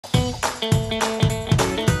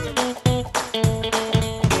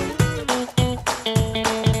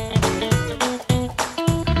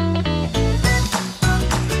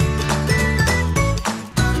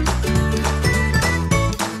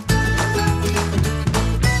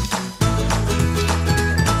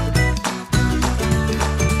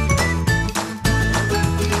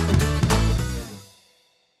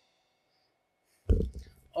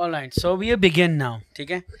Alright, so we begin now. ठीक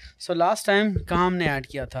है? So last time कहाँ हमने ऐड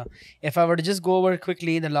किया था? If I were to just go over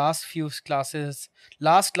quickly the last classes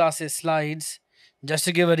slides, just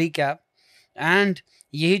to give a recap, and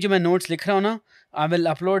यही जो मैं notes लिख रहा हूँ ना, I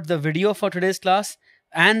will upload the video for today's class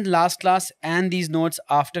and last class and these notes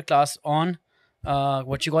after class on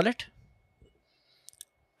what you call it?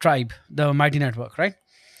 Tribe, the Mighty Network, right?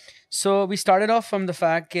 So we started off from the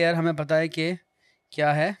fact कि यार हमें पता है कि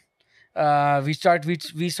क्या है. We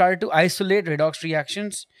started to isolate redox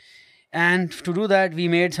reactions, and to do that we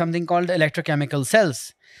made something called electrochemical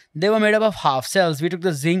cells. They were made up of half cells. We took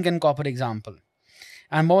the zinc and copper example.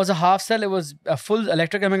 And what was a half cell? It was a full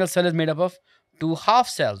electrochemical cell is made up of two half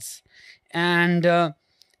cells. And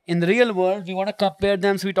in the real world, we want to compare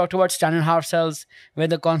them. So we talked about standard half cells where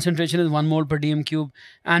the concentration is 1 mole per dm cube.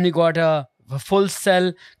 And we got a full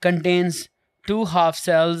cell contains two half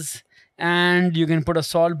cells. And you can put a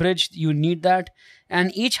salt bridge, you need that.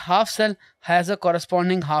 And each half cell has a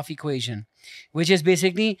corresponding half equation, which is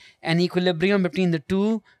basically an equilibrium between the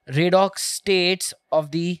two redox states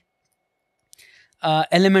of the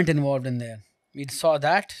element involved in there. We saw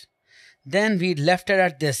that. Then we left it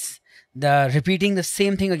at this, repeating the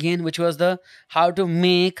same thing again, which was the how to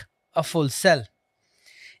make a full cell.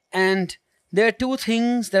 And there are two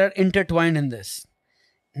things that are intertwined in this.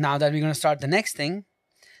 Now that we're going to start the next thing,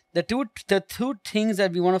 the two things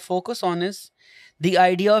that we want to focus on is the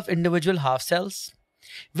idea of individual half cells,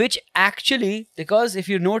 which actually, because if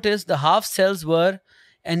you notice, the half cells were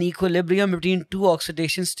an equilibrium between two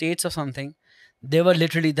oxidation states of something. They were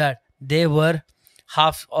literally that. They were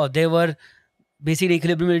basically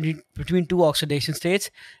equilibrium between two oxidation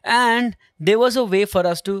states, and there was a way for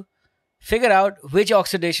us to figure out which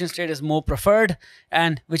oxidation state is more preferred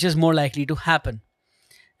and which is more likely to happen.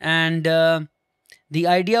 And the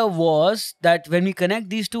idea was that when we connect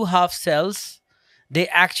these two half cells, they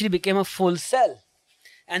actually became a full cell.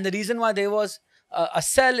 And the reason why there was a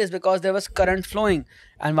cell is because there was current flowing.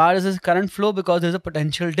 And why does this current flow? Because there's a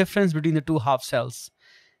potential difference between the two half cells.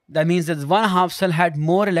 That means that one half cell had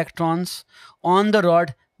more electrons on the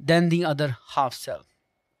rod than the other half cell.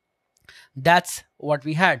 That's what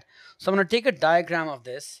we had. So I'm going to take a diagram of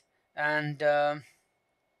this and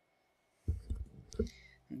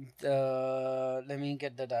let me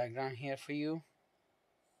get the diagram here for you,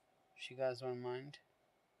 if you guys don't mind.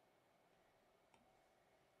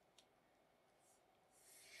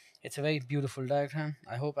 It's a very beautiful diagram.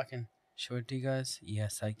 I hope I can show it to you guys.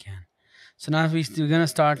 Yes, I can. So now we're gonna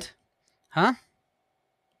start. Huh?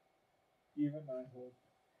 Even I hope.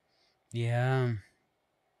 Yeah.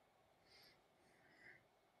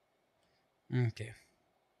 Okay.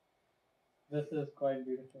 This is quite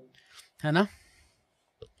beautiful. Hana?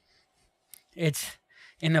 It's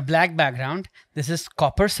in a black background. This is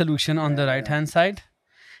copper solution on the right hand side.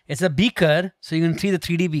 It's a beaker, so you can see the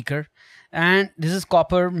 3D beaker. And this is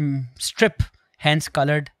copper strip, hence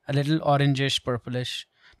colored a little orangish, purplish,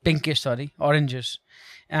 pinkish, sorry, orangish.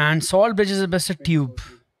 And salt bridge is just a tube.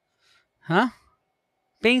 Huh?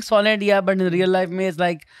 Pink solid, yeah, but in real life, it's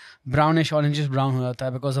like brownish, orangish brown ho jata hai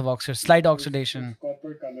because of slight oxidation.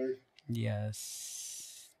 Copper colored.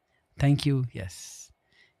 Yes. Thank you. Yes.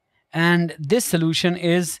 And this solution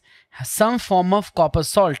is some form of copper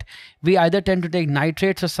salt. We either tend to take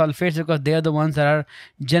nitrates or sulfates because they are the ones that are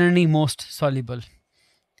generally most soluble.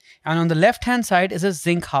 And on the left hand side is a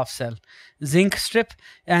zinc half cell, zinc strip,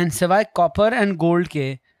 and सिवाय copper and gold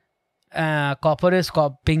के, copper is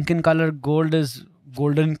pink in color, gold is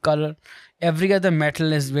golden color. Every other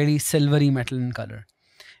metal is very silvery metal in color.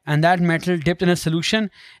 And that metal dipped in a solution,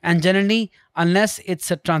 and generally, unless it's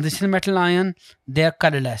a transition metal ion, they are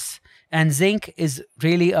colorless. And zinc is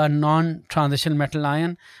really a non-transition metal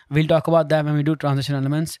ion. We'll talk about that when we do transition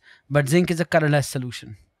elements. But zinc is a colorless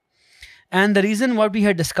solution. And the reason what we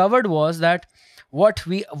had discovered was that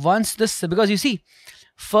because you see,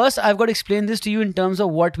 first I've got to explain this to you in terms of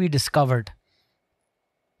what we discovered.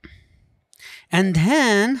 And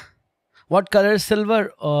then, what color is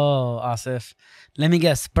silver? Oh, Asif. Let me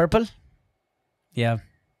guess. Purple? Yeah.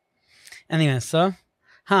 Anyway, so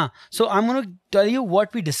I'm going to tell you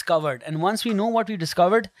what we discovered. And once we know what we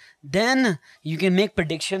discovered, then you can make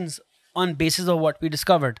predictions on basis of what we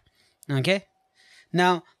discovered. Okay?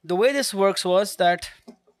 Now, the way this works was that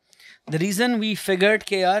the reason we figured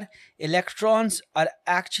KR electrons are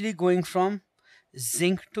actually going from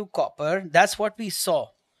zinc to copper, that's what we saw.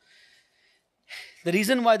 The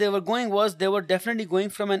reason why they were going was they were definitely going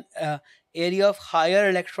from an area of higher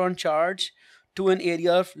electron charge to an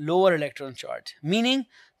area of lower electron charge. Meaning,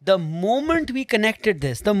 the moment we connected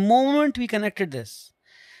this,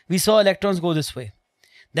 we saw electrons go this way.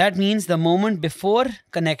 That means the moment before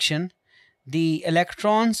connection, the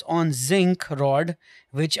electrons on zinc rod,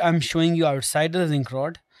 which I'm showing you outside of the zinc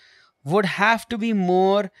rod, would have to be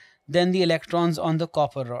more than the electrons on the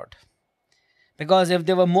copper rod. Because if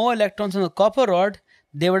there were more electrons on the copper rod,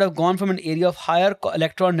 they would have gone from an area of higher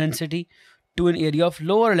electron density to an area of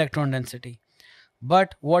lower electron density.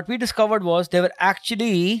 But what we discovered was they were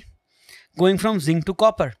actually going from zinc to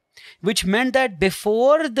copper, which meant that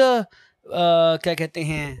before the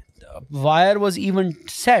wire was even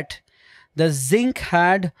set, the zinc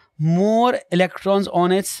had more electrons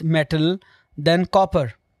on its metal than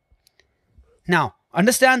copper. Now,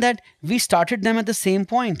 understand that we started them at the same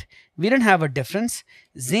point. We didn't have a difference.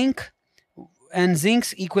 Zinc and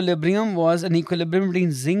zinc's equilibrium was an equilibrium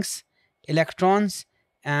between zinc's electrons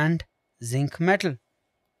and zinc metal.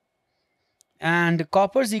 And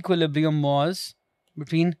copper's equilibrium was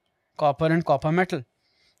between copper and copper metal.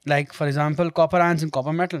 Like, for example, copper ions and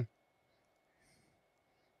copper metal.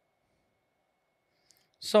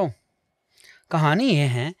 So, कहानी ये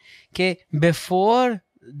है कि before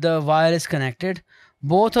the wire is connected,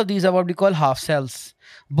 both of these are what we call half cells.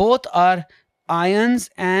 Both are ions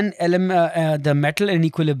and the metal in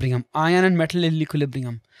equilibrium. Ion and metal in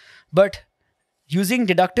equilibrium. But using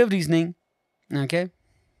deductive reasoning, okay,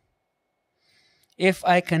 if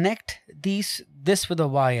I connect this with a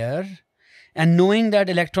wire, and knowing that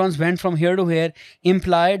electrons went from here to here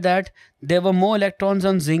implied that there were more electrons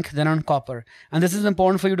on zinc than on copper. And this is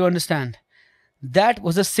important for you to understand. That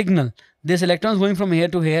was a signal. This electrons going from here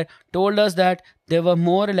to here told us that there were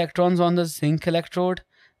more electrons on the zinc electrode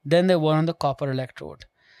than there were on the copper electrode,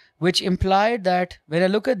 which implied that when I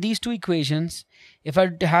look at these two equations, if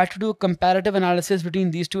I had to do a comparative analysis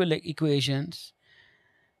between these two equations,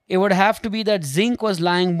 it would have to be that zinc was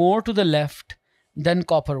lying more to the left than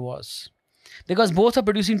copper was. Because both are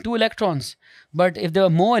producing 2 electrons. But if there were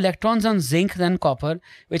more electrons on zinc than copper,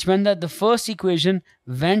 which meant that the first equation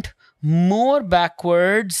went more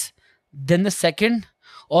backwards than the second,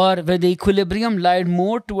 or where the equilibrium lied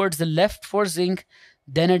more towards the left for zinc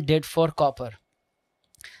than it did for copper.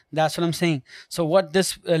 That's what I'm saying. So what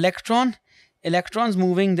this electrons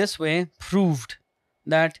moving this way proved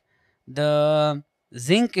that the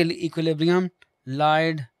zinc equilibrium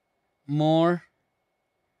lied more,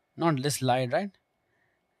 not this lied, right?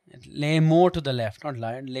 It lay more to the left, not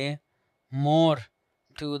lied, lay more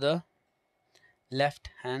to the left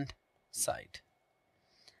hand side.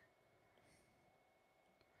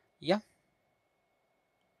 Yeah.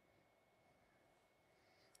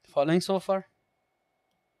 Following so far?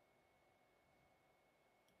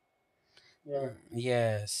 Yeah.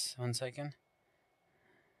 Yes. 1 second.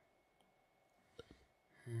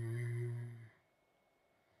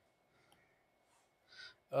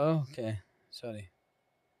 Okay. Sorry.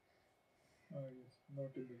 Oh, yes.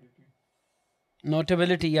 Notability.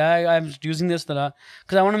 Notability. Yeah, I'm using this because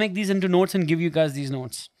I want to make these into notes and give you guys these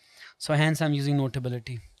notes. So hence I'm using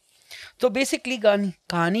notability. So basically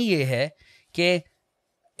कहानी ये है कि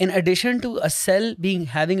in addition to a cell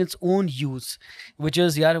having its own use, which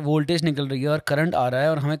is यार voltage निकल रही है और current आ रहा है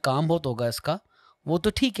और हमें काम बहुत होगा इसका, वो तो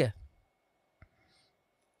ठीक है.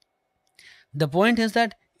 The point is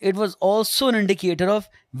that it was also an indicator of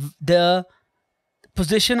the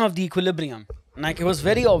position of the equilibrium. Like it was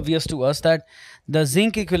very obvious to us that the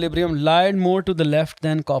zinc equilibrium lied more to the left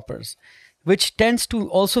than copper's, which tends to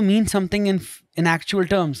also mean something in actual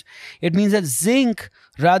terms. It means that zinc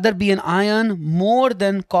rather be an ion more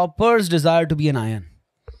than copper's desire to be an ion.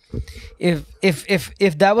 If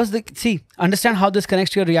that was the, see, understand how this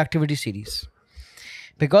connects to your reactivity series.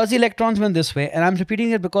 Because the electrons went this way, and I'm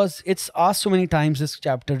repeating it because it's asked so many times this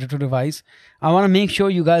chapter to revise. I want to make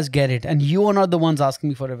sure you guys get it, and you are not the ones asking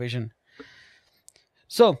me for revision.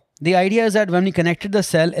 So the idea is that when we connected the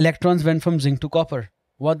cell, electrons went from zinc to copper.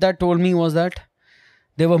 What that told me was that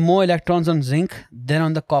there were more electrons on zinc than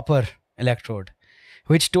on the copper electrode,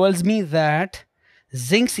 which tells me that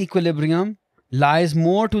zinc's equilibrium lies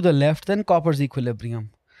more to the left than copper's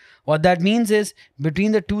equilibrium. What that means is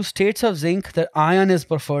between the two states of zinc, the ion is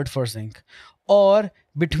preferred for zinc. Or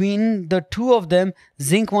between the two of them,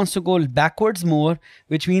 zinc wants to go backwards more,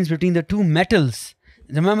 which means between the two metals.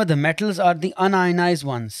 Remember, the metals are the unionized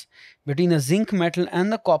ones. Between the zinc metal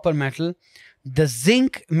and the copper metal, the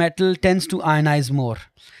zinc metal tends to ionize more,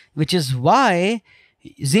 which is why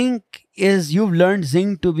zinc is, you've learned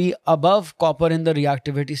zinc to be above copper in the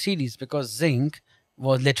reactivity series, because zinc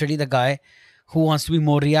was literally the guy who wants to be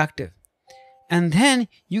more reactive. And then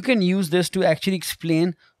you can use this to actually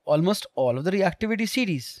explain almost all of the reactivity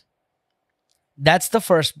series. That's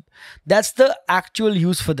the actual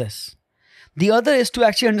use for this. The other is to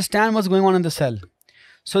actually understand what's going on in the cell.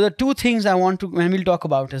 So the two things I want to, when we'll talk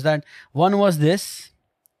about, is that one was this,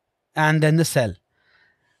 and then the cell.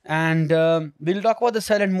 And we'll talk about the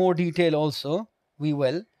cell in more detail also. We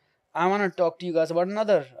will. I want to talk to you guys about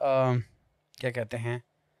another क्या कहते हैं,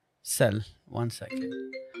 cell. 1 second.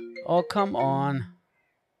 Oh, come on.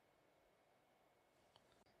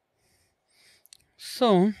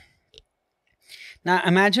 So now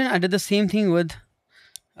imagine I did the same thing with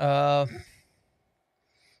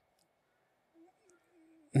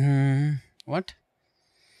what?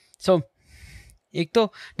 So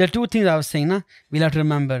the two things I was saying, we'll have to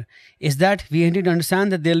remember, is that we need to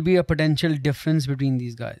understand that there'll be a potential difference between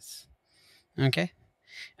these guys. Okay?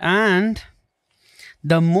 And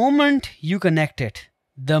the moment you connect it,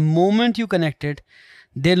 they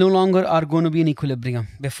no longer are going to be in equilibrium.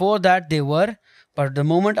 Before that they were, but the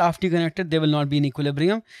moment after you connect it, they will not be in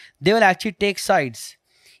equilibrium. They will actually take sides.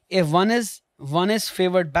 If one is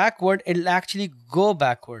favored backward, it'll actually go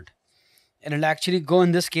backward. It'll actually go,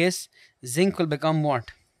 in this case, zinc will become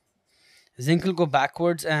what? Zinc will go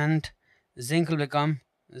backwards, and zinc will become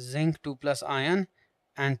zinc 2 plus ion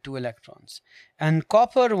and 2 electrons. And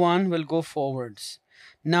copper 1 will go forwards.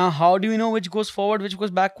 Now, how do we know which goes forward, which goes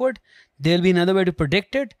backward? There'll be another way to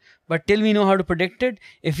predict it, but till we know how to predict it,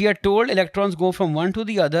 if we are told electrons go from one to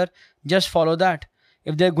the other, just follow that.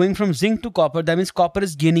 If they're going from zinc to copper, that means copper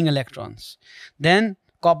is gaining electrons. Then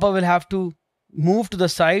copper will have to move to the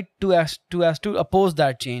side to oppose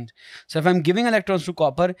that change. So if I'm giving electrons to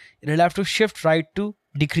copper, it'll have to shift right to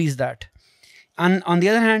decrease that. And on the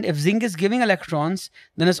other hand, if zinc is giving electrons,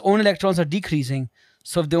 then its own electrons are decreasing.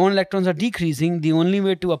 So if the own electrons are decreasing, the only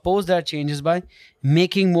way to oppose that change is by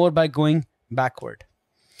making more, by going backward.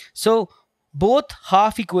 So both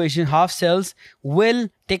half cells will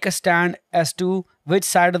take a stand as to which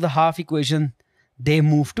side of the half equation they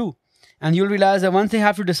move to. And you'll realize that once they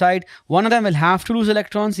have to decide, one of them will have to lose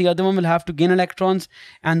electrons, the other one will have to gain electrons,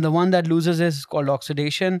 and the one that loses is called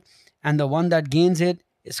oxidation, and the one that gains it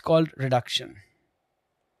is called reduction.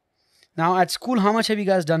 Now at school, how much have you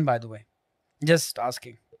guys done, by the way? Just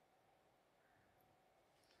asking.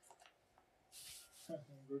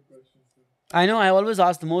 Good question, sir. I know, I always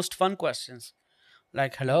ask the most fun questions.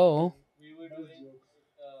 Like, hello. We were doing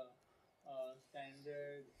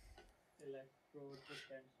standard electrode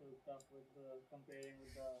potential stuff with comparing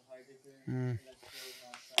with the hydrogen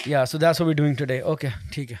electrode. Yeah, so that's what we're doing today. Okay,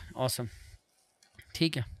 ठीक है, awesome.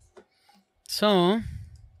 ठीक है. So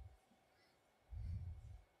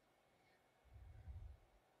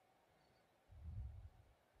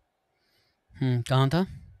कहाँ था?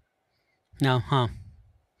 Now,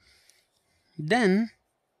 then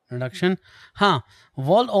reduction.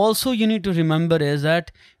 What also you need to remember is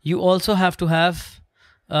that you also have to have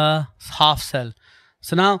a half cell.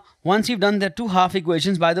 So now, once you've done the two half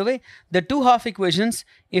equations, by the way, the two half equations,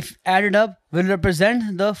 if added up, will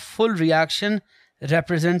represent the full reaction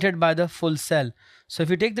represented by the full cell. So if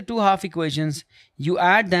you take the two half equations, you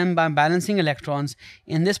add them by balancing electrons.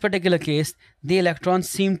 In this particular case, the electrons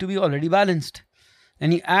seem to be already balanced.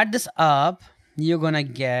 And you add this up, you're gonna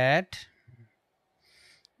get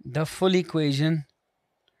the full equation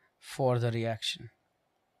for the reaction.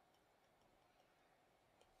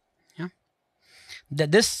 Yeah.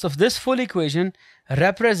 This full equation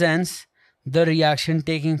represents the reaction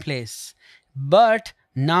taking place. But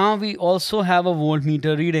now we also have a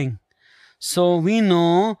voltmeter reading. So we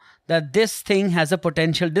know that this thing has a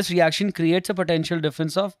potential, this reaction creates a potential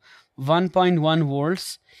difference of 1.1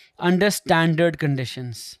 volts under standard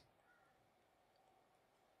conditions.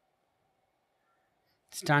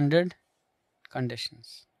 Standard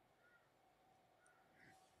conditions.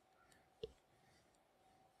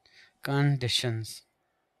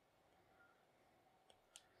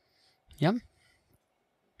 Yep.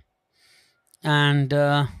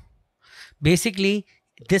 And basically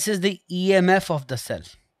this is the EMF of the cell,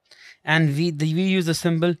 and we use the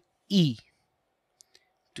symbol E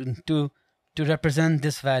to represent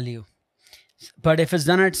this value. But if it's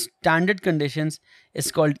done at standard conditions,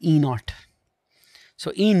 it's called E0.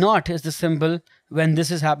 So E0 is the symbol when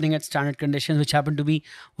this is happening at standard conditions, which happen to be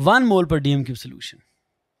 1 mole per dm cube solution.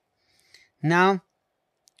 Now,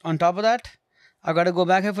 on top of that, I've got to go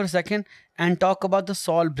back here for a second and talk about the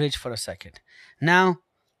salt bridge for a second. Now,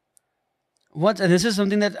 this is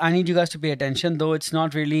something that I need you guys to pay attention, though it's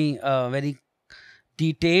not really very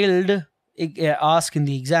detailed ask in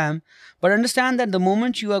the exam. But understand that the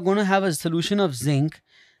moment you are going to have a solution of zinc,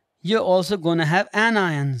 you're also going to have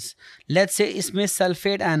anions. Let's say इसमें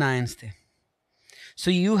sulfate anions थे.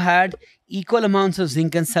 So you had equal amounts of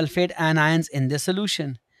zinc and sulfate anions in the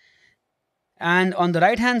solution. And on the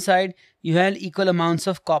right hand side, you had equal amounts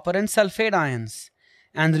of copper and sulfate ions.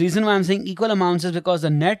 And the reason why I'm saying equal amounts is because the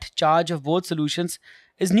net charge of both solutions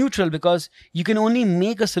is neutral, because you can only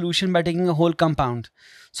make a solution by taking a whole compound.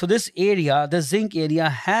 So this area, the zinc area,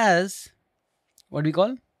 has what we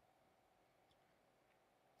call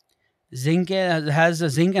zinc, has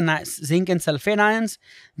zinc and sulfate ions.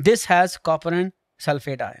 This has copper and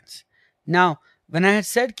sulfate ions. Now, when I had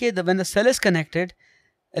said that when the cell is connected,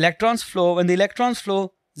 electrons flow. When the electrons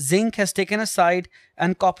flow, zinc has taken a side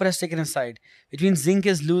and copper has taken a side, which means zinc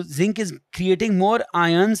is creating more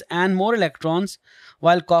ions and more electrons,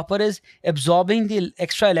 while copper is absorbing the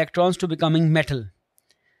extra electrons to becoming metal.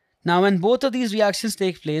 Now, when both of these reactions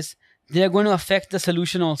take place, they are going to affect the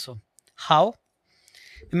solution also. How?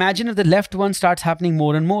 Imagine if the left one starts happening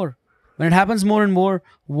more and more. When it happens more and more,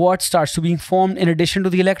 what starts to being formed in addition to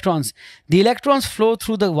the electrons? The electrons flow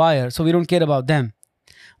through the wire, so we don't care about them.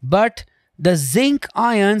 But the zinc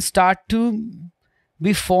ions start to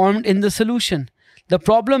be formed in the solution. The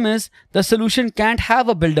problem is the solution can't have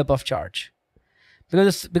a buildup of charge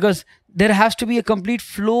because there has to be a complete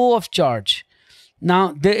flow of charge.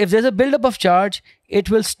 Now, if there's a buildup of charge, it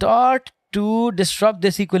will start to disrupt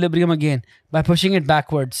this equilibrium again by pushing it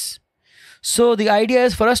backwards. So the idea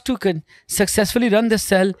is, for us to successfully run this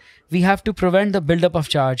cell, we have to prevent the buildup of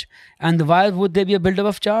charge. And why would there be a buildup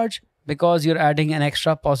of charge? Because you're adding an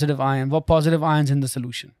extra positive ions in the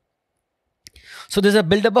solution. So there's a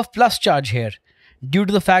buildup of plus charge here due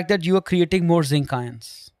to the fact that you are creating more zinc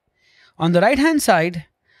ions. On the right hand side,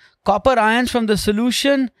 copper ions from the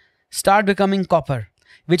solution start becoming copper,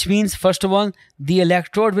 which means, first of all, the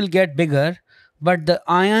electrode will get bigger, but the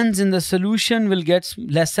ions in the solution will get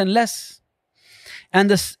less and less. And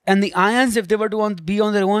the ions, if they were to be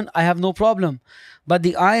on their own, I have no problem. But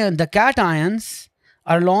the cations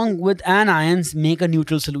along with anions make a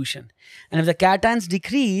neutral solution. And if the cations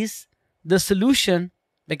decrease, the solution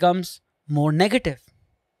becomes more negative.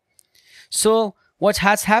 So what's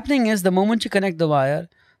happening is, the moment you connect the wire,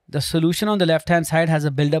 the solution on the left hand side has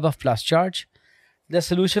a buildup of plus charge. The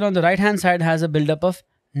solution on the right hand side has a buildup of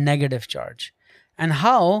negative charge. And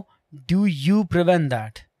how do you prevent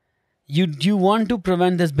that? You want to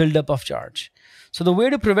prevent this buildup of charge. So the way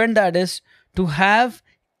to prevent that is to have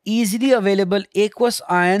easily available aqueous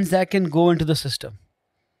ions that can go into the system.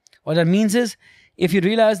 What that means is, if you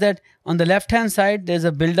realize that on the left hand side there's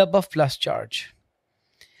a buildup of plus charge,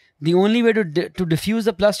 the only way to diffuse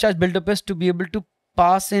the plus charge buildup is to be able to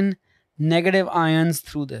pass in negative ions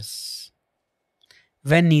through this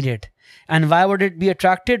when needed. And why would it be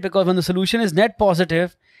attracted? Because when the solution is net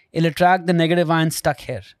positive, it'll attract the negative ions stuck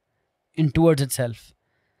here in towards itself.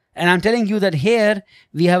 And I'm telling you that here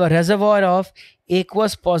we have a reservoir of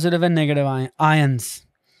aqueous positive and negative ions.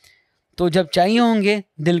 So jab chahiye honge,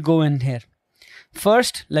 they'll go in here.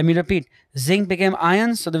 First, let me repeat, zinc became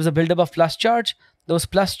ions, so there was a buildup of plus charge. Those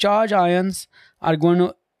plus charge ions are going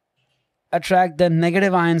to attract the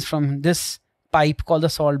negative ions from this pipe called the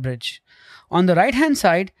salt bridge. On the right hand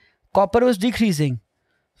side, copper was decreasing,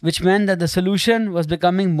 which meant that the solution was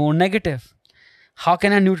becoming more negative. How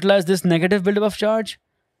can I neutralize this negative buildup of charge?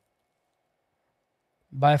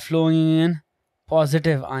 By flowing in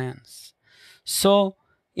positive ions. So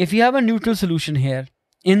if you have a neutral solution here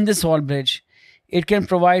in this salt bridge, it can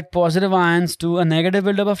provide positive ions to a negative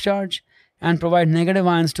buildup of charge and provide negative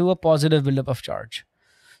ions to a positive buildup of charge.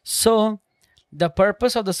 So the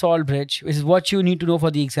purpose of the salt bridge, which is what you need to know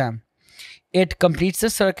for the exam, it completes the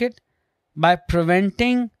circuit by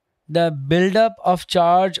preventing the buildup of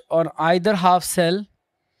charge on either half cell.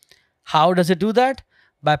 How does it do that?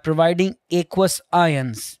 By providing aqueous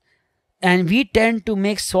ions. And we tend to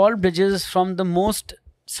make salt bridges from the most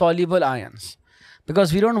soluble ions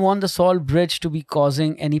because we don't want the salt bridge to be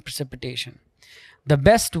causing any precipitation. The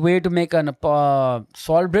best way to make a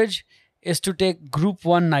salt bridge is to take group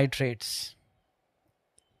 1 nitrates.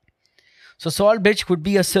 So salt bridge could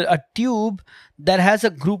be a tube that has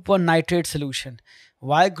a group 1 nitrate solution.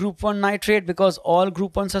 Why group 1 nitrate? Because all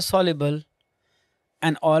group 1s are soluble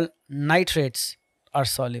and all nitrates are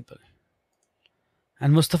soluble.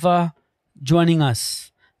 And Mustafa joining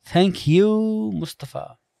us. Thank you,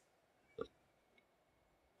 Mustafa.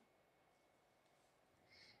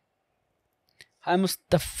 Hi,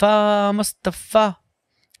 Mustafa.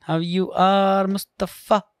 How you are,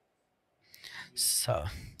 Mustafa? So,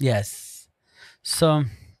 yes. So,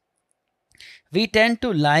 we tend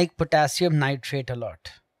to like potassium nitrate a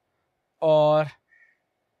lot or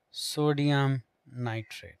sodium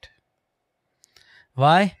nitrate.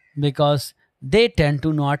 Why? Because they tend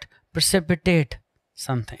to not precipitate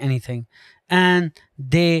anything, and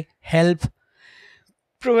they help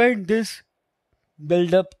prevent this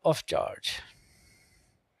buildup of charge.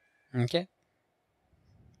 Okay.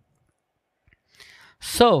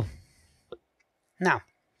 So now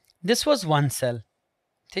this was one cell.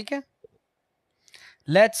 Okay.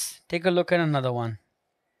 Let's take a look at another one.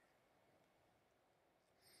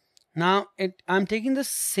 Now I'm taking the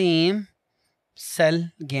same cell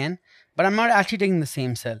again, but I'm not actually taking the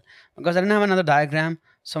same cell because I didn't have another diagram.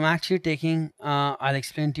 So I'm actually taking, I'll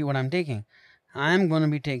explain to you what I'm taking. I'm going to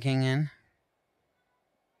be taking in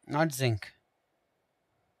not zinc.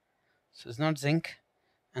 So it's not zinc,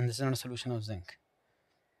 and this is not a solution of zinc.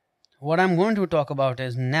 What I'm going to talk about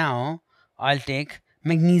is now I'll take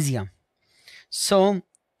magnesium. So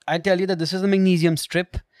I tell you that this is the magnesium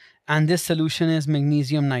strip, and this solution is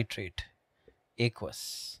magnesium nitrate,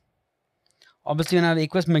 aqueous. Obviously, when I have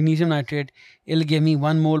aqueous magnesium nitrate, it'll give me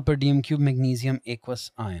 1 mole per dm cube magnesium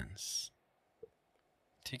aqueous ions.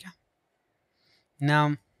 Okay.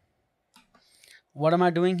 Now, what am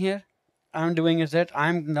I doing here? I'm doing is that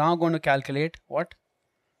I'm now going to calculate what?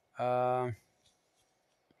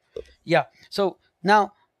 Yeah. So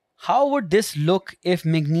now, how would this look if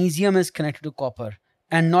magnesium is connected to copper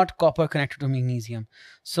and not copper connected to magnesium?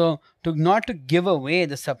 So not to give away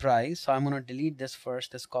the surprise, so I'm going to delete this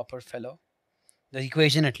first, this copper fellow, the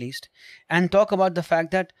equation at least, and talk about the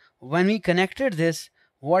fact that when we connected this,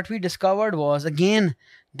 what we discovered was again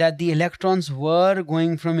that the electrons were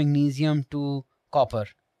going from magnesium to copper.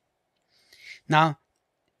 Now,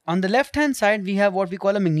 on the left hand side, we have what we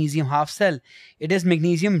call a magnesium half cell. It is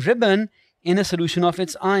magnesium ribbon in a solution of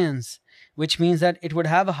its ions, which means that it would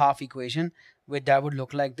have a half equation which that would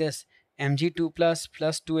look like this: Mg2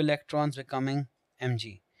 plus 2 electrons becoming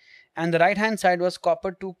Mg. And the right hand side was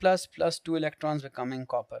copper 2 plus 2 electrons becoming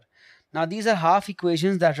copper. Now these are half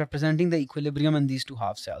equations that are representing the equilibrium in these two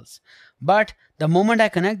half cells. But the moment I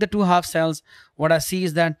connect the two half cells, what I see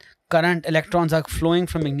is that current electrons are flowing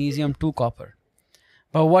from magnesium to copper.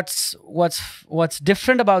 But what's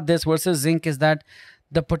different about this versus zinc is that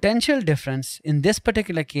the potential difference in this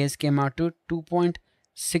particular case came out to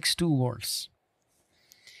 2.62 volts.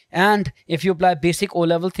 And if you apply basic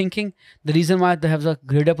O-level thinking, the reason why they have a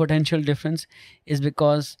greater potential difference is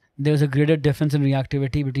because there's a greater difference in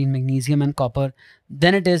reactivity between magnesium and copper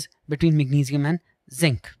than it is between magnesium and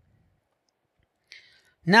zinc.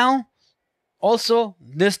 Now, also,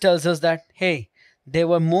 this tells us that, hey, there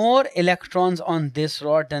were more electrons on this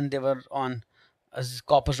rod than there were on a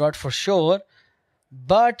copper rod for sure.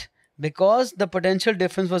 But because the potential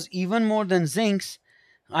difference was even more than zinc's,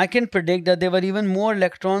 I can predict that there were even more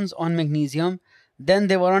electrons on magnesium than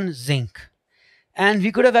there were on zinc. And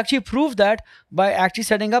we could have actually proved that by actually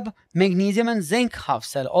setting up magnesium and zinc half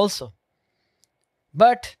cell also.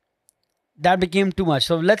 But that became too much.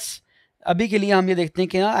 So let's, abhi ke liye hum ye dekhte hain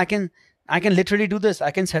ki I can literally do this.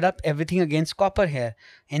 I can set up everything against copper here.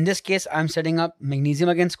 In this case, I'm setting up magnesium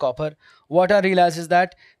against copper. What I realize is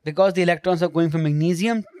that because the electrons are going from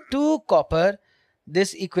magnesium to copper,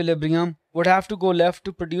 this equilibrium would have to go left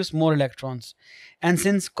to produce more electrons. And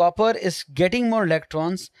since copper is getting more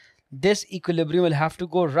electrons, this equilibrium will have to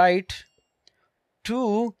go right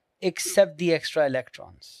to accept the extra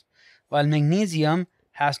electrons, while magnesium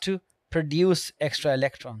has to produce extra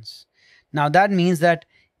electrons. Now that means that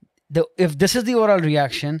if this is the overall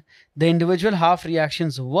reaction, the individual half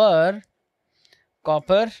reactions were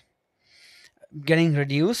copper getting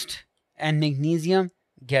reduced and magnesium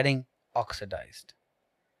getting oxidized.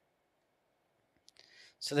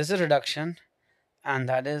 So this is reduction and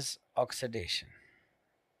that is oxidation.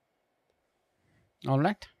 All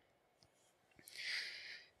right.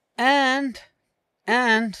 And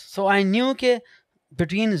so I knew that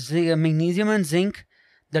between magnesium and zinc,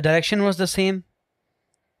 the direction was the same.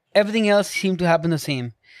 Everything else seemed to happen the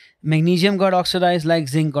same. Magnesium got oxidized like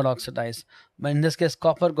zinc got oxidized, but in this case,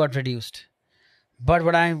 copper got reduced. But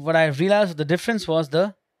what I realized the difference was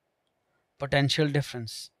the potential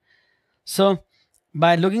difference. So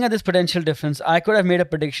by looking at this potential difference, I could have made a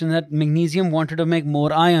prediction that magnesium wanted to make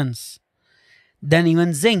more ions than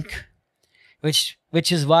even zinc, which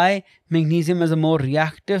is why magnesium is a more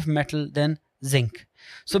reactive metal than zinc.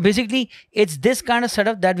 So basically, it's this kind of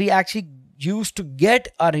setup that we actually use to get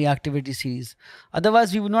our reactivity series.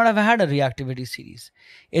 Otherwise, we would not have had a reactivity series.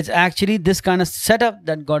 It's actually this kind of setup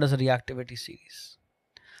that got us a reactivity series.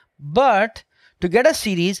 But to get a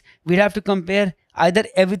series, we'd have to compare either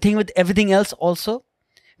everything with everything else also,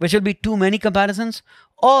 which will be too many comparisons,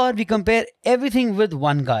 or we compare everything with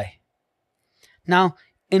one guy. Now,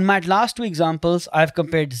 in my last two examples, I've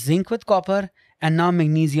compared zinc with copper and now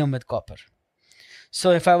magnesium with copper. So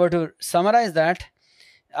if I were to summarize that,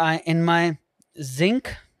 in my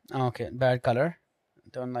zinc, okay, bad color,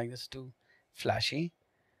 don't like this too flashy.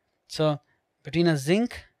 So between a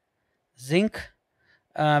zinc,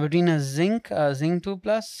 between a zinc 2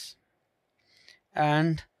 plus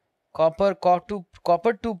and copper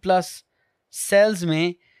 2 plus cells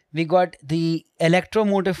में we got the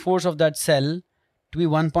electromotive force of that cell to be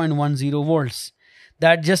 1.10 volts.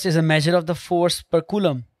 That just is a measure of the force per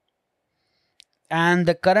coulomb. And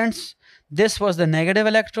the currents, this was the negative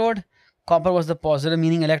electrode, copper was the positive,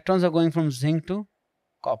 meaning electrons are going from zinc to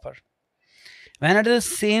copper. When it is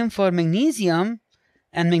the same for magnesium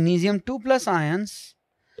and magnesium 2 plus ions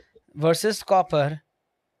versus copper,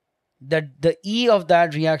 that the E of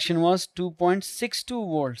that reaction was 2.62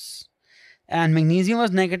 volts, and magnesium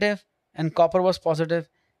was negative and copper was positive,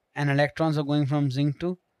 and electrons are going from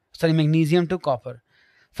magnesium to copper.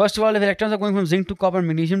 First of all, if electrons are going from zinc to copper,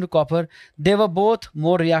 magnesium to copper, they were both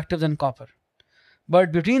more reactive than copper.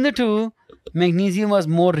 But between the two, magnesium was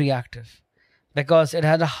more reactive because it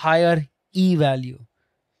had a higher E value,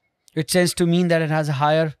 which tends to mean that it has a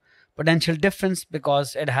higher potential difference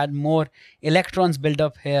because it had more electrons built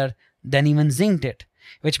up here than even zinc did,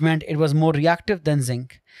 which meant it was more reactive than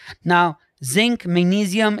zinc. Now, zinc,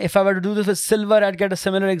 magnesium, if I were to do this with silver, I'd get a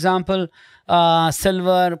similar example.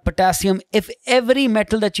 Silver, potassium, if every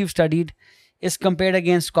metal that you've studied is compared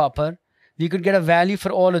against copper, we could get a value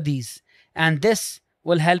for all of these. And this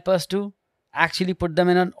will help us to actually put them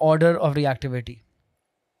in an order of reactivity.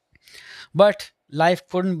 But life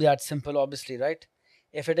couldn't be that simple, obviously, right?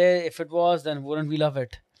 If it was, then wouldn't we love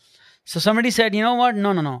it? So somebody said, you know what?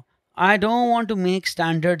 No. I don't want to make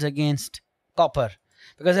standards against copper.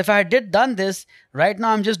 Because if I had done this, right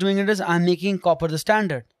now I'm just doing it as I'm making copper the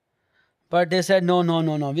standard. But they said, no.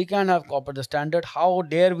 We can't have copper the standard. How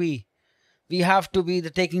dare we? We have to be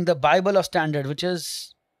taking the Bible of standard, which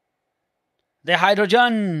is the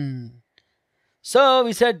hydrogen. So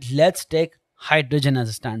we said, let's take hydrogen as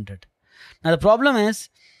a standard. Now the problem is,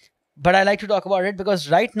 but I like to talk about it because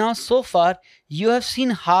right now, so far, you have seen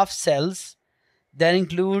half cells that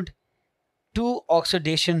include two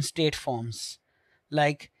oxidation state forms.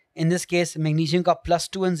 Like in this case, magnesium का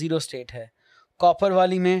 +2 and 0 state है. Copper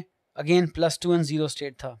वाली में again +2 and 0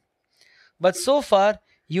 state था. But so far,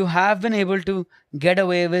 you have been able to get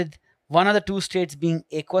away with one of the two states being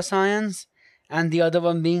aqueous ions and the other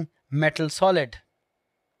one being metal solid.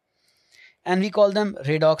 And we call them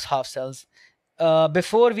redox half cells.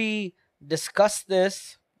 Before we discuss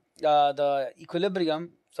this, the equilibrium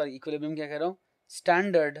क्या कह रहा हूँ?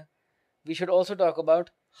 Standard, we should also talk about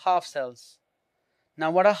half cells. Now,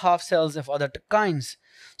 what are half cells of other kinds?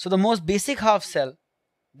 So the most basic half cell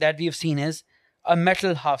that we have seen is a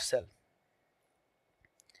metal half cell.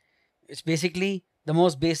 It's basically the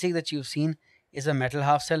most basic that you've seen is a metal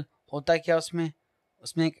half cell. होता है क्या उसमें?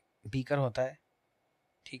 उसमें एक beaker होता है,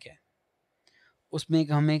 ठीक है? उसमें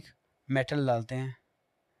हम एक मेटल डालते हैं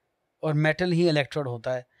और मेटल ही इलेक्ट्रोड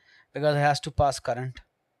होता है because it has to pass current,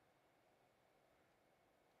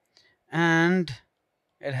 and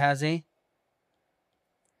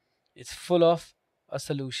it's full of a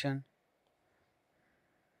solution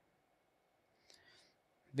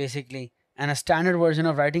basically. And a standard version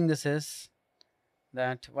of writing this is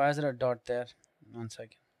that, why is there a dot there? 1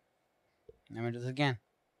 second, let me do this again.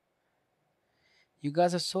 You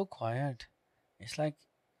guys are so quiet. It's like,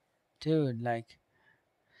 dude, like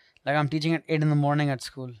I'm teaching at 8 in the morning at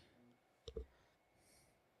school.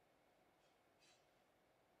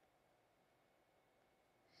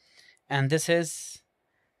 And this is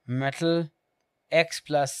metal X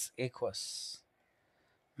plus aqueous,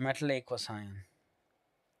 metal aqueous ion,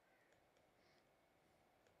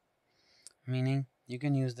 meaning you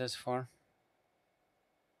can use this for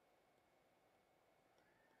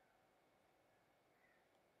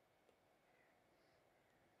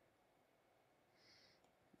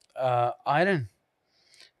iron.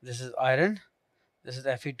 This is iron, this is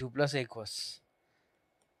Fe2 plus aqueous.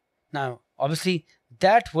 Now obviously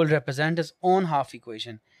that will represent its own half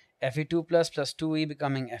equation, Fe2 plus 2E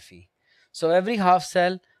becoming Fe. So every half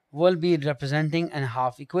cell will be representing a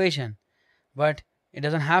half equation, but it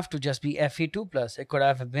doesn't have to just be Fe2 plus. It could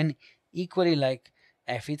have been equally like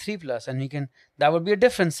Fe3 plus, and that would be a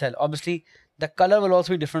different cell. Obviously the color will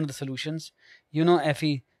also be different of the solutions. You know,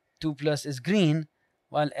 Fe2 plus is green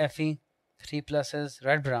while Fe3 plus is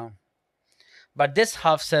red brown, but this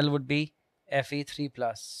half cell would be Fe3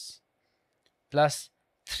 plus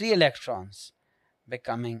 3 electrons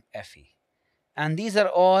becoming Fe. And these are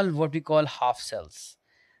all what we call half cells.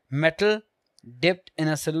 Metal dipped in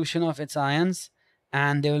a solution of its ions,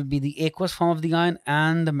 and there will be the aqueous form of the ion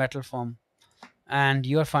and the metal form. And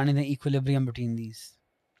you're finding the equilibrium between these.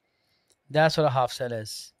 That's what a half cell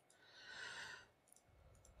is.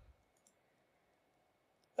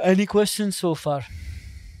 Any questions so far?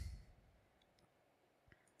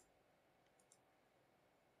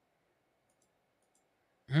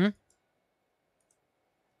 Hmm?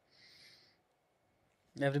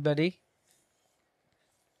 Everybody?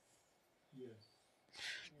 Yes.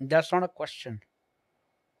 That's not a question.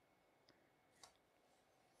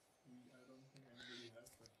 I don't think anybody has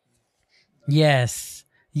questions. Yes.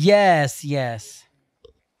 Yes. Yes.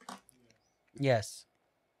 Yes. Yes.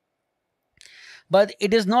 But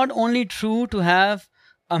it is not only true to have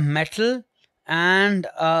a metal and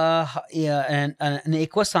yeah, an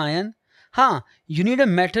aqueous ion. Huh, you need a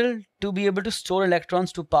metal to be able to store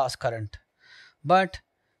electrons to pass current. But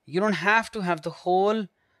you don't have to have the whole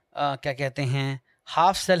क्या कहते हैं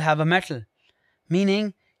half cell have a metal.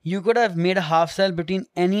 Meaning you could have made a half cell between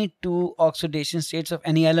any two oxidation states of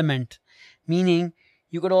any element. Meaning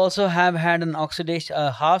you could also have had an oxidation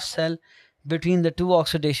half cell between the two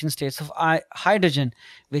oxidation states of hydrogen,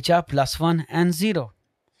 which are +1 and 0.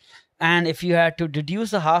 And if you had to deduce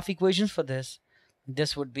the half equations for this,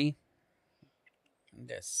 this would be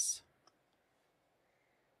this.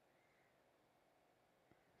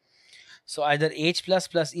 So either H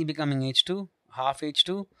plus E becoming H2, half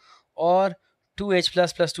H2, or 2H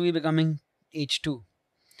plus 2E becoming H2.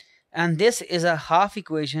 And this is a half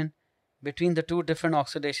equation between the two different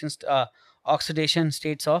oxidation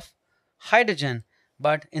states of hydrogen.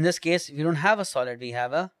 But in this case, we don't have a solid, we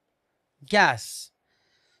have a gas.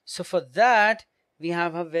 So for that, we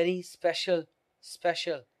have a very special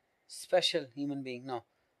human being. No,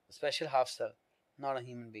 a special half cell, not a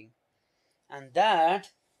human being. And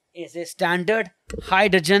that is a standard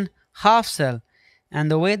hydrogen half cell.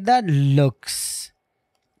 And the way that looks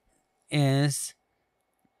is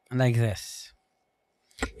like this.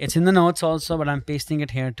 It's in the notes also, but I'm pasting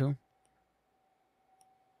it here too.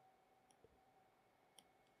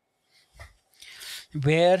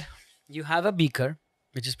 Where you have a beaker,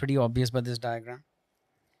 which is pretty obvious by this diagram.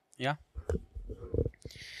 Yeah.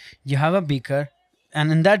 You have a beaker,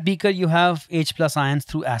 and in that beaker, you have H plus ions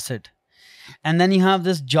through acid. And then you have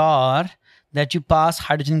this jar that you pass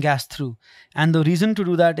hydrogen gas through. And the reason to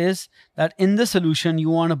do that is that in the solution, you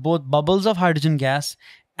want both bubbles of hydrogen gas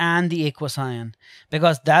and the aqueous ion,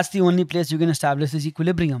 because that's the only place you can establish this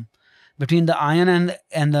equilibrium between the ion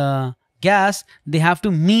and the gas. They have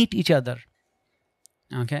to meet each other.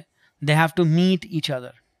 Okay, they have to meet each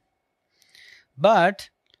other. But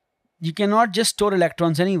you cannot just store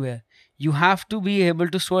electrons anywhere. You have to be able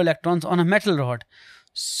to store electrons on a metal rod.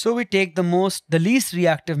 So we take the least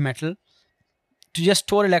reactive metal to just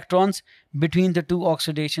store electrons between the two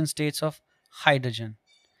oxidation states of hydrogen.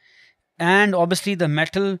 And obviously the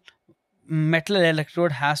metal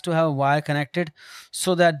electrode has to have a wire connected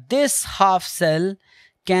so that this half cell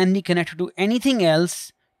can be connected to anything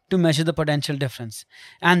else to measure the potential difference.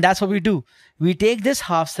 And that's what we do. We take this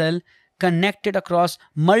half cell, connect it across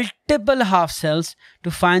multiple half cells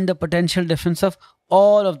to find the potential difference of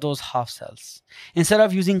all of those half cells. Instead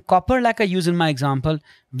of using copper like I use in my example,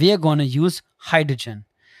 we are going to use hydrogen.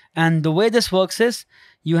 And the way this works is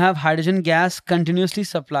you have hydrogen gas continuously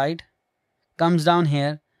supplied, comes down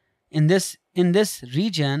here. In this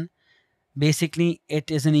region, basically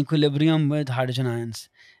it is in equilibrium with hydrogen ions,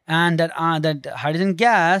 and that hydrogen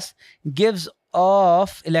gas gives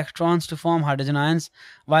off electrons to form hydrogen ions,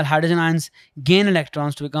 while hydrogen ions gain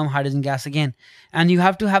electrons to become hydrogen gas again. And you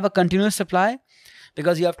have to have a continuous supply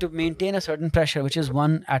because you have to maintain a certain pressure, which is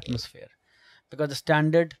 1 atmosphere, because the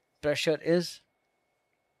standard pressure is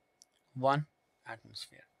 1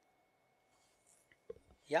 atmosphere.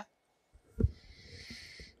 Yeah.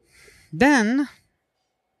 Then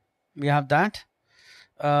we have that.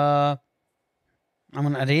 I'm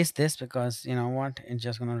going to erase this because you know what, it's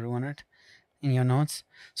just going to ruin it in your notes.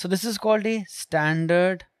 So this is called a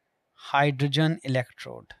standard hydrogen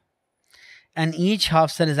electrode, and each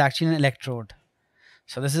half cell is actually an electrode.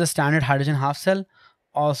 So this is a standard hydrogen half cell,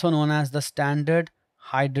 also known as the standard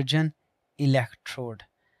hydrogen electrode.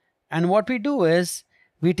 And what we do is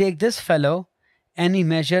we take this fellow and we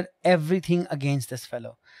measure everything against this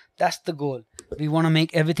fellow. That's the goal. We want to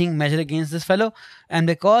make everything measure against this fellow. And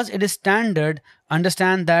because it is standard,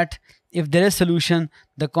 understand that if there is solution,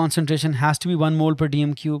 the concentration has to be 1 mole per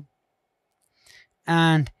dm cube.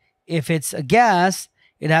 And if it's a gas,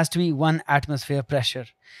 it has to be 1 atmosphere pressure.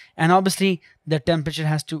 And obviously, the temperature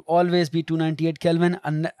has to always be 298 Kelvin,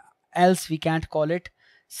 else we can't call it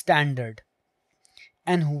standard.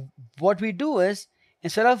 And what we do is,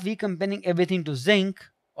 instead of we comparing everything to zinc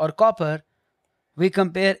or copper, we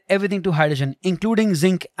compare everything to hydrogen, including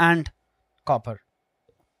zinc and copper.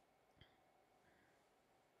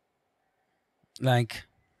 Like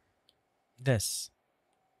this.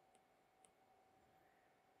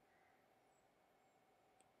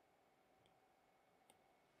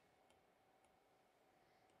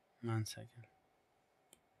 1 second.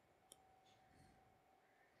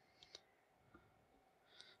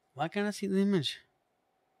 Why can't I see the image?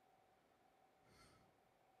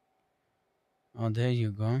 Oh, there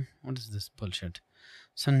you go. What is this bullshit?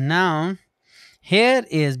 So now here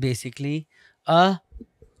is basically a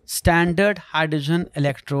standard hydrogen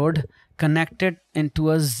electrode connected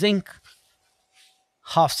into a zinc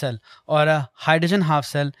half cell or a hydrogen half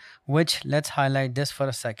cell, which, let's highlight this for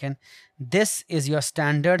a second. This is your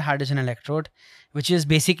standard hydrogen electrode, which is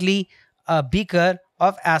basically a beaker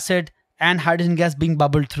of acid and hydrogen gas being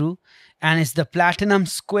bubbled through, and it's the platinum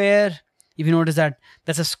square. If you notice that,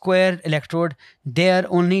 that's a square electrode there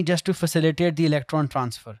only just to facilitate the electron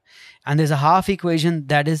transfer. And there's a half equation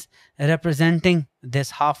that is representing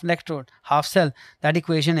this half electrode, half cell. That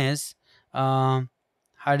equation is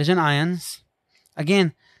hydrogen ions.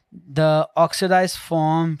 Again, the oxidized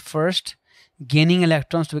form first, gaining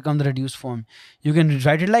electrons to become the reduced form. You can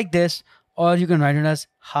write it like this, or you can write it as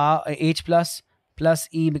H plus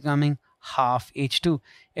E becoming half H2.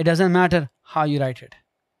 It doesn't matter how you write it,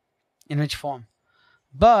 in which form.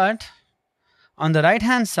 But on the right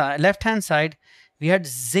hand side, left hand side, we had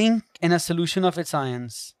zinc in a solution of its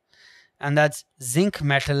ions, and that's zinc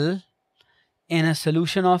metal in a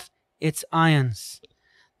solution of its ions.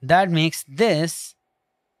 That makes this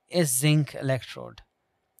a zinc electrode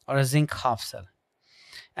or a zinc half cell,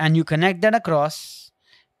 and you connect that across,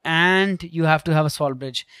 and you have to have a salt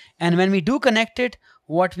bridge. And when we do connect it,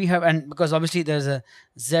 what we have, and because obviously there's a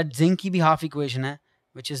Z zinc Eb half equation,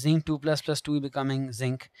 which is zinc 2 plus 2 becoming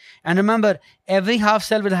zinc. And remember, every half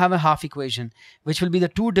cell will have a half equation, which will be the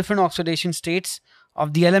two different oxidation states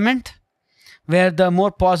of the element, where the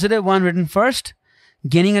more positive one written first,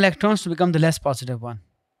 gaining electrons to become the less positive one.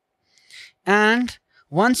 And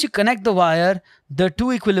once you connect the wire, the two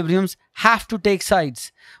equilibriums have to take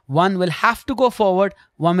sides. One will have to go forward,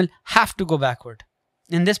 one will have to go backward.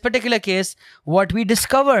 In this particular case, what we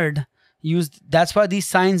discovered, that's why these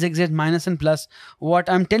signs exist, minus and plus. What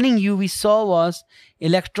I'm telling you we saw was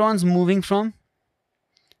electrons moving from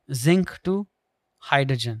zinc to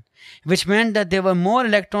hydrogen, which meant that there were more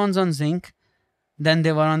electrons on zinc than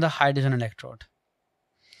there were on the hydrogen electrode.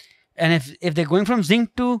 And if they're going from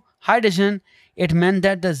zinc to hydrogen, it meant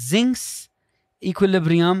that the zinc's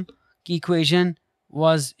equilibrium equation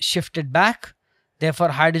was shifted back. Therefore,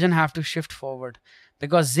 hydrogen have to shift forward,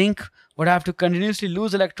 because zinc would have to continuously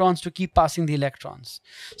lose electrons to keep passing the electrons.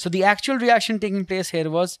 So the actual reaction taking place here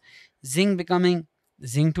was zinc becoming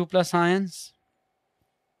zinc 2 plus ions,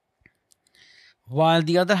 while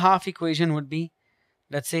the other half equation would be,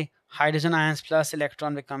 let's say, hydrogen ions plus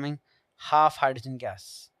electron becoming half hydrogen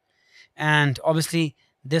gas. And obviously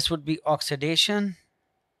this would be oxidation,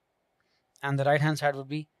 and the right hand side would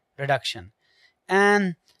be reduction.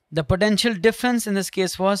 And the potential difference in this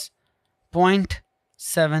case was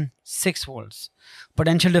 0.76 volts.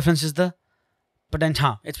 Potential difference is the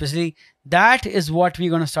potential. It's basically, that is what we're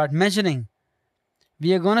going to start measuring.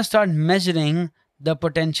 We are going to start measuring the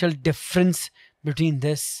potential difference between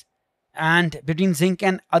this and between zinc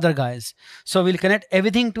and other guys. So we'll connect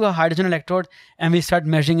everything to a hydrogen electrode and we'll start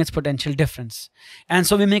measuring its potential difference. And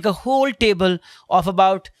so we make a whole table of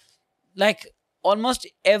about, like, almost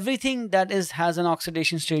everything that has an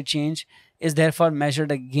oxidation state change is therefore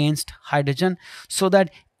measured against hydrogen, so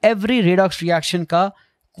that every redox reaction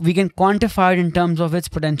we can quantify it in terms of its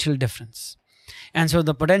potential difference. And so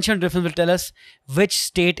the potential difference will tell us which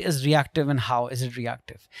state is reactive and how is it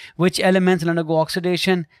reactive, which elements will undergo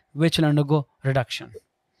oxidation, which will undergo reduction.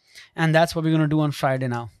 And that's what we're going to do on Friday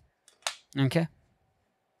now. Okay.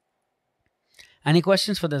 Any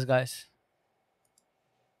questions for this, guys?